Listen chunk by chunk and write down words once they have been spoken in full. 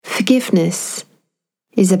Forgiveness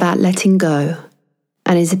is about letting go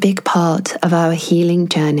and is a big part of our healing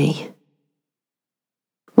journey.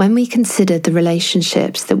 When we consider the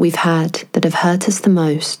relationships that we've had that have hurt us the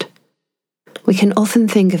most, we can often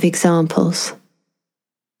think of examples.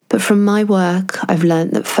 But from my work, I've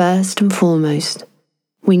learnt that first and foremost,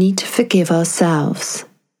 we need to forgive ourselves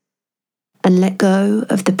and let go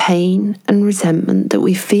of the pain and resentment that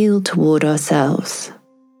we feel toward ourselves.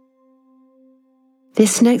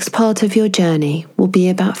 This next part of your journey will be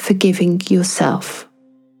about forgiving yourself.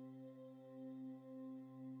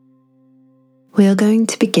 We are going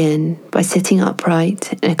to begin by sitting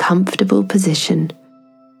upright in a comfortable position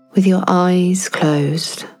with your eyes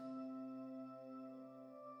closed.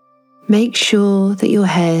 Make sure that your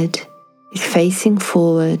head is facing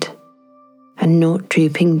forward and not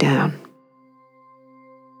drooping down.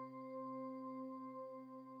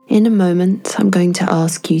 In a moment, I'm going to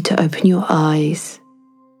ask you to open your eyes,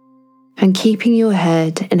 and keeping your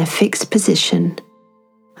head in a fixed position,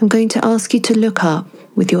 I'm going to ask you to look up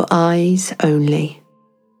with your eyes only.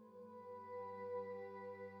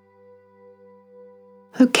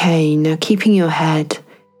 Okay, now keeping your head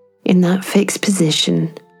in that fixed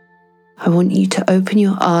position, I want you to open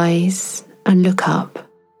your eyes and look up.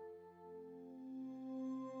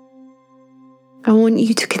 I want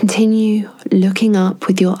you to continue looking up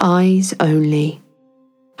with your eyes only,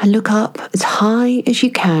 and look up as high as you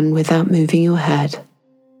can without moving your head.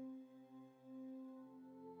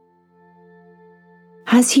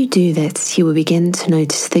 As you do this, you will begin to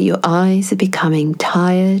notice that your eyes are becoming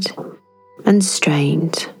tired and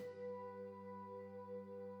strained.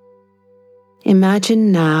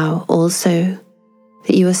 Imagine now also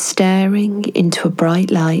that you are staring into a bright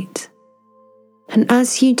light, and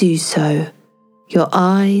as you do so, your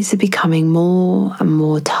eyes are becoming more and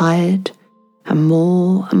more tired and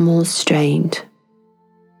more strained.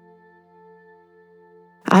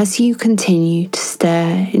 As you continue to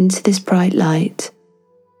stare into this bright light,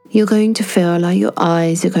 you're going to feel like your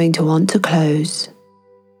eyes are going to want to close.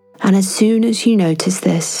 And as soon as you notice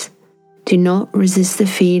this, do not resist the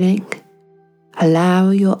feeling.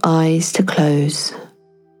 Allow your eyes to close.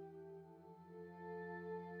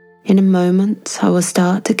 In a moment, I will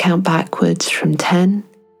start to count backwards from 10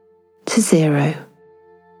 to 0.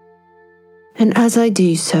 And as I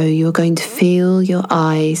do so, you're going to feel your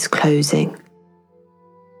eyes closing.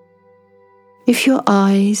 If your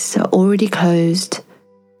eyes are already closed,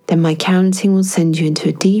 then my counting will send you into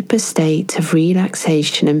a deeper state of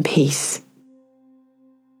relaxation and peace.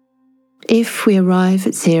 If we arrive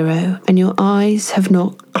at 0 and your eyes have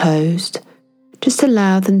not closed, just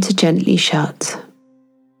allow them to gently shut.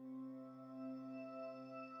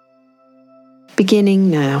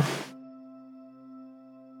 Beginning now.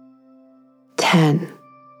 10,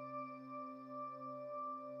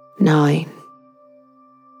 9,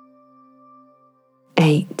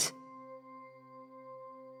 8,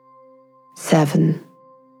 7,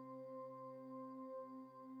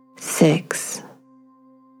 6,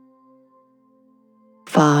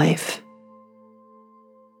 5,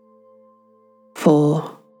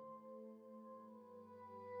 4,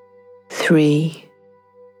 3,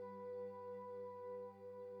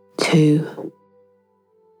 2,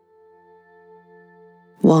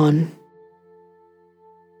 1,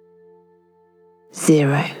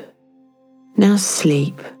 0. Now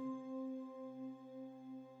sleep.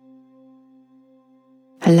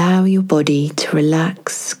 Allow your body to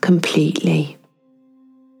relax completely.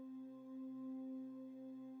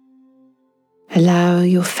 Allow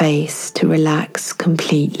your face to relax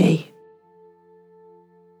completely.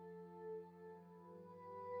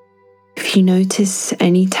 If you notice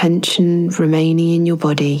any tension remaining in your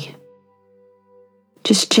body,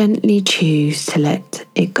 just gently choose to let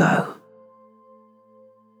it go.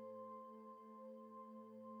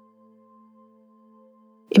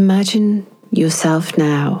 Imagine yourself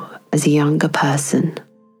now as a younger person.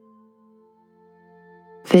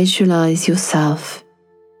 Visualize yourself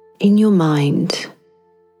in your mind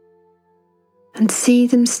and see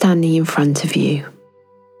them standing in front of you.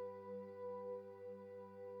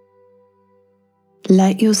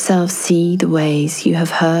 Let yourself see the ways you have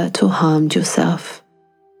hurt or harmed yourself.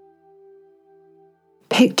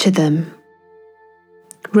 Picture them,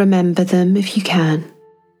 remember them if you can,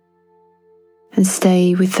 and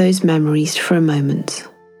stay with those memories for a moment.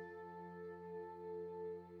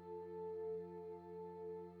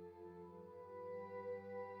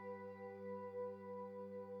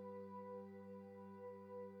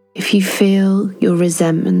 If you feel your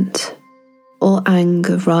resentment or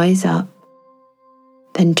anger rise up,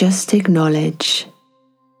 then just acknowledge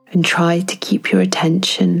and try to keep your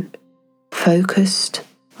attention focused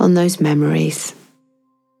on those memories.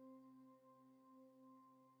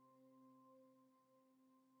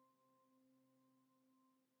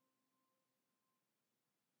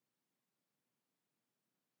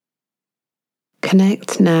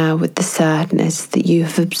 Connect now with the sadness that you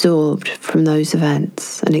have absorbed from those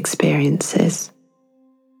events and experiences.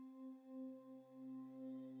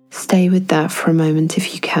 Stay with that for a moment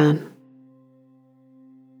if you can.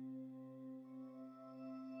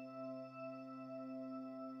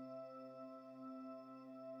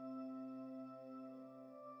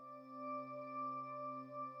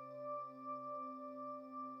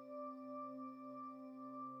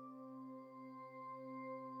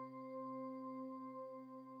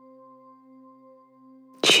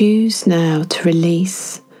 Choose now to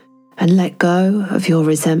release and let go of your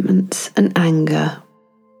resentments and anger.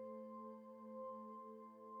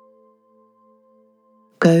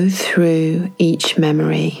 Go through each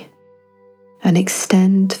memory and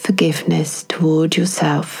extend forgiveness toward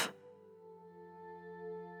yourself.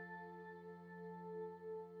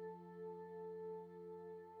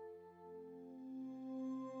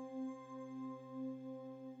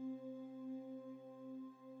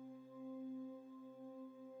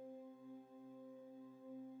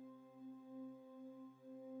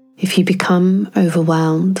 If you become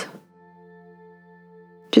overwhelmed,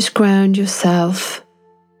 just ground yourself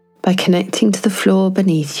by connecting to the floor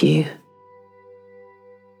beneath you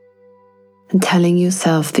and telling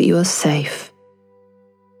yourself that you are safe.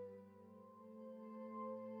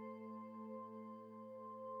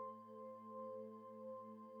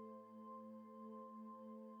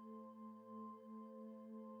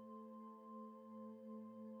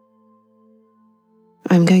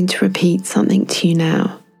 I'm going to repeat something to you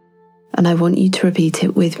now, and I want you to repeat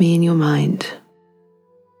it with me in your mind.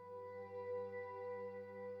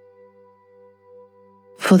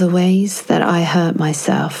 For the ways that I hurt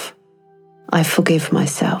myself, I forgive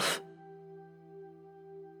myself.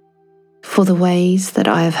 For the ways that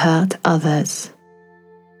I have hurt others,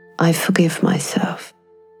 I forgive myself.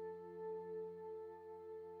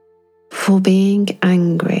 For being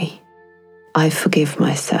angry, I forgive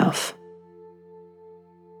myself.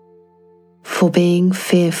 For being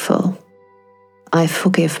fearful, I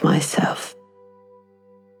forgive myself.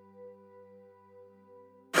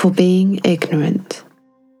 For being ignorant,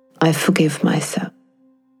 I forgive myself.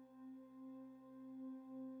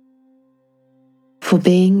 For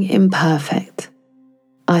being imperfect,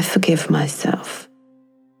 I forgive myself.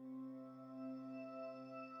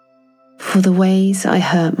 For the ways I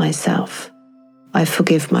hurt myself, I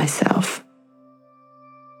forgive myself.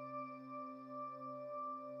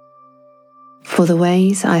 For the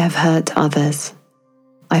ways I have hurt others,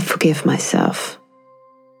 I forgive myself.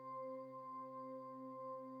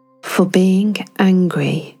 For being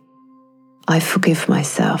angry, I forgive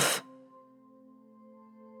myself.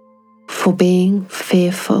 For being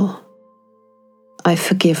fearful, I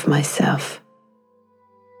forgive myself.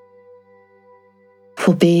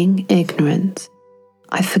 For being ignorant,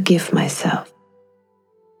 I forgive myself.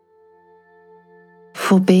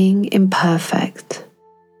 For being imperfect,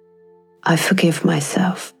 I forgive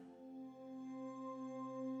myself.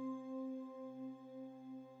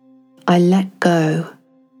 I let go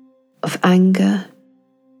of anger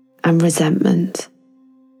and resentment,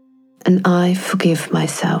 and I forgive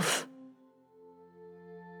myself.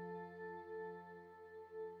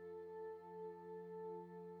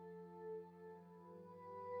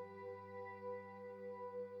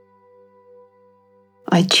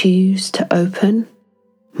 I choose to open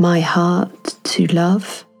my heart to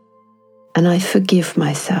love, and I forgive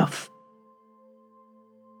myself.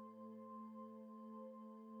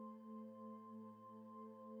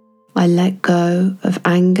 I let go of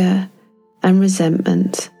anger and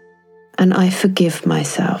resentment, and I forgive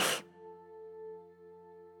myself.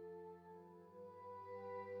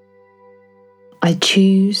 I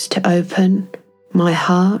choose to open my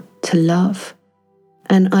heart to love,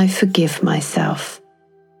 and I forgive myself.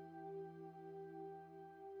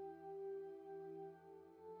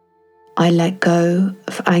 I let go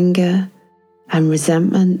of anger and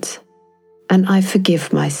resentment, and I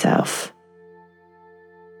forgive myself.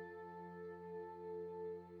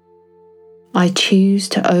 I choose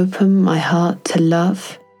to open my heart to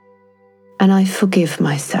love, and I forgive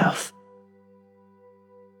myself.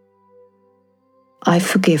 I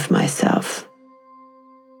forgive myself.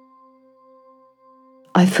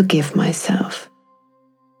 I forgive myself.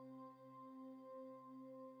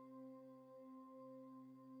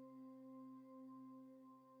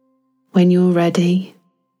 When you're ready,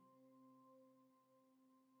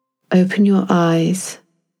 open your eyes